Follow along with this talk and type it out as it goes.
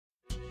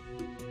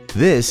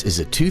This is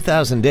a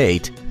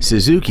 2008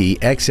 Suzuki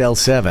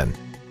XL7.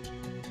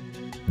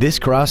 This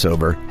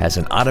crossover has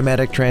an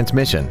automatic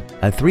transmission,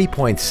 a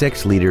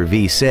 3.6-liter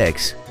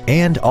V6,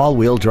 and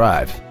all-wheel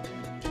drive.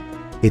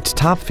 Its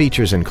top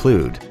features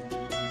include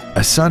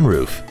a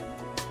sunroof,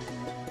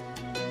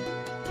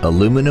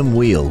 aluminum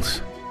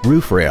wheels,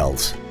 roof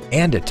rails,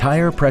 and a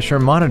tire pressure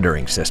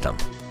monitoring system.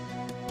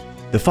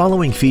 The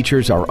following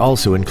features are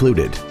also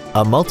included: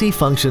 a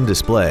multi-function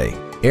display,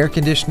 air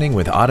conditioning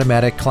with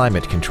automatic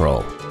climate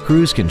control,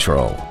 cruise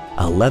control,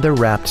 a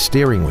leather-wrapped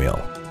steering wheel,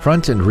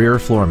 front and rear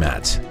floor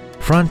mats,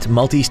 front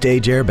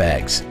multi-stage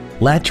airbags,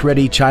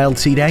 latch-ready child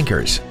seat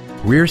anchors,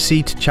 rear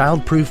seat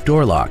child-proof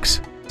door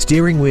locks,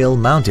 steering wheel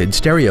mounted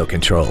stereo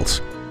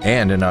controls,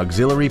 and an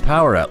auxiliary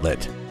power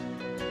outlet.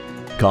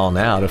 Call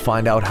now to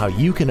find out how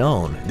you can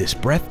own this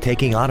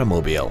breathtaking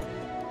automobile.